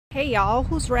Hey y'all,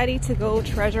 who's ready to go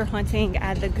treasure hunting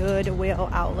at the Goodwill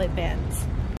outlet bins?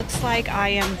 Looks like I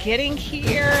am getting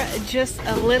here just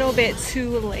a little bit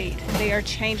too late. They are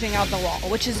changing out the wall,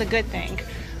 which is a good thing,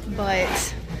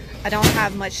 but I don't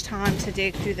have much time to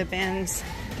dig through the bins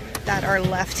that are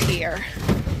left here.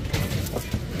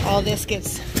 All this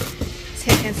gets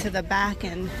taken to the back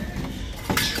and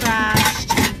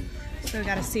trashed, so we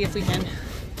gotta see if we can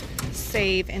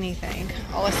save anything.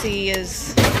 All I see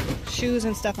is shoes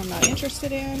and stuff I'm not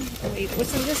interested in. Oh wait,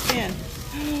 what's in this bin?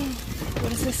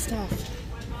 What is this stuff?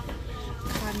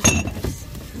 Cotton buds.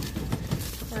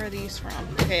 Where are these from?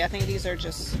 Okay, I think these are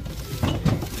just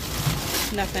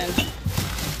nothing,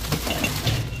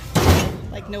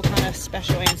 like no kind of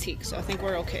special antique, so I think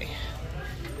we're okay.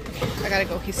 Okay, I gotta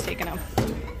go, he's taking them.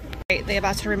 Okay, they're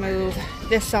about to remove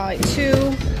this side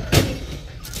too.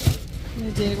 I'm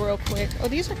gonna dig real quick. Oh,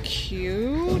 these are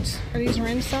cute. Are these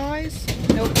rim size?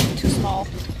 Nope, too small.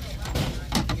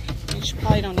 You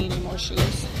probably don't need any more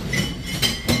shoes.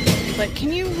 But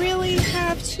can you really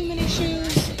have too many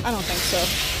shoes? I don't think so.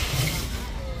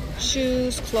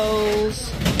 Shoes,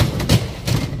 clothes,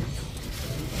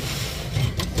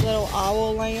 little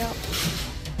owl lamp,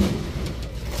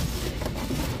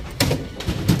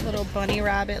 little bunny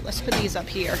rabbit. Let's put these up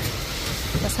here.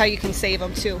 That's how you can save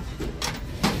them too.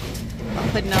 I'm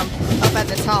putting them up at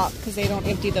the top because they don't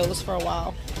empty those for a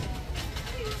while.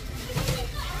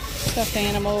 Stuffed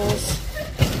animals.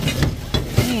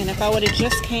 Man, if I would have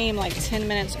just came like 10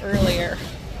 minutes earlier,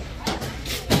 I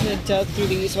could have dug through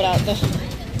these without the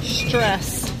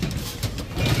stress.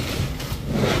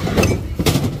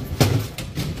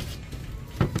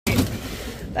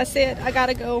 That's it. I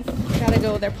gotta go.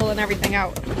 They're pulling everything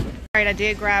out. Alright, I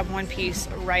did grab one piece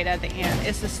right at the end.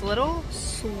 It's this little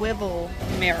swivel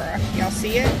mirror. Y'all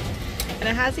see it? And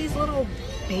it has these little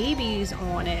babies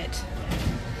on it.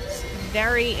 It's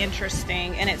very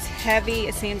interesting and it's heavy.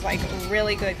 It seems like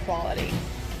really good quality.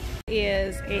 It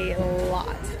is a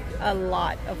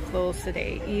lot of clothes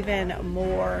today, even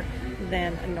more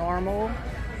than normal.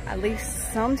 At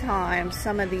least sometimes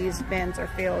some of these bins are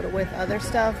filled with other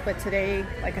stuff, but today,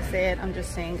 like I said, I'm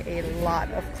just seeing a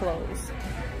lot of clothes.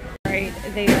 Right,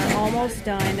 they are almost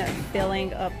done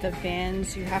filling up the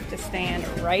bins. You have to stand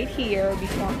right here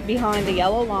behind the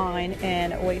yellow line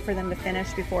and wait for them to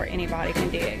finish before anybody can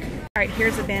dig. All right,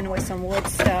 here's a bin with some wood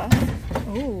stuff.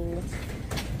 Ooh,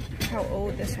 look how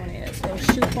old this one is. Little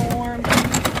shoe form.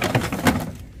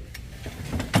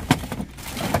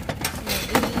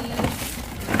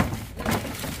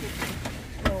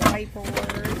 Little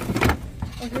whiteboard.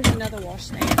 Oh, here's another wash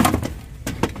stand.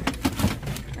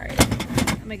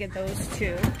 I'm gonna get those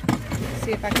too.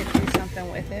 See if I can do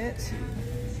something with it.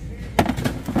 I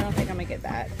don't think I'm gonna get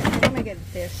that. I think I'm gonna get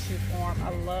this shoe form.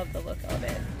 I love the look of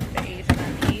it. The age of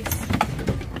that piece.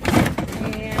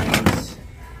 And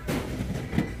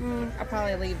I'll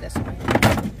probably leave this one.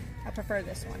 I prefer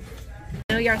this one.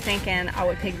 I know y'all thinking I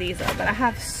would pick these up, but I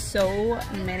have so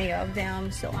many of them,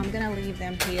 so I'm gonna leave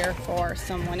them here for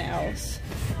someone else.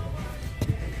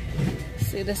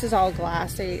 See, this is all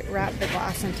glass. They wrap the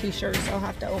glass in t-shirts, so I'll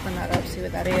have to open that up, see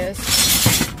what that is.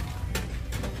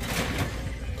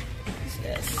 What's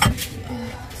this?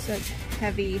 Oh, it's a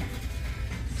heavy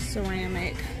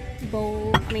ceramic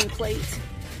bowl, plate.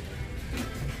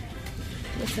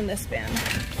 What's in this bin?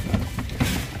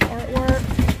 Artwork.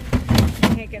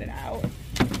 Can't get it out.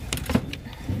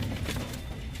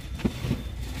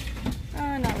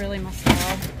 Not really my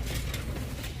style.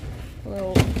 A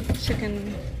little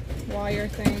chicken wire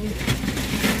thing.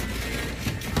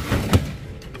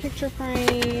 Picture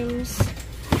frames.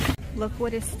 Look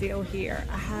what is still here.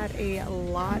 I had a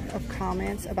lot of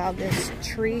comments about this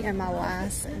tree in my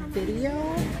last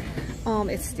video.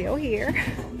 It's still here,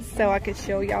 so I could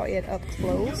show y'all it up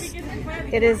close.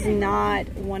 It is not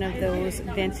one of those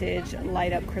vintage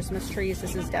light up Christmas trees.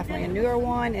 This is definitely a newer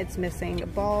one. It's missing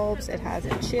bulbs. It has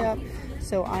a chip,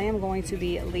 so I am going to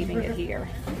be leaving it here.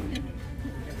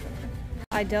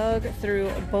 I dug through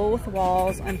both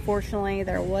walls. Unfortunately,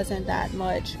 there wasn't that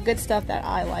much good stuff that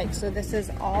I like. So this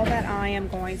is all that I am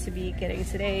going to be getting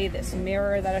today. This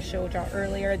mirror that I showed y'all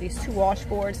earlier, these two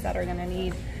washboards that are gonna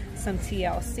need some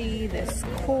TLC, this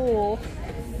cool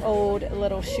old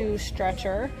little shoe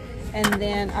stretcher, and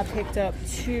then I picked up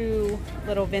two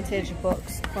little vintage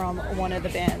books from one of the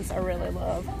bins. I really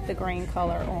love the green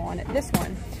color on this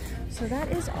one. So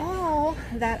that is all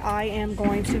that I am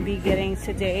going to be getting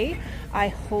today. I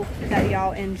hope that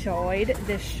y'all enjoyed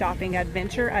this shopping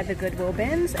adventure at the Goodwill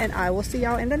bins, and I will see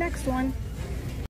y'all in the next one.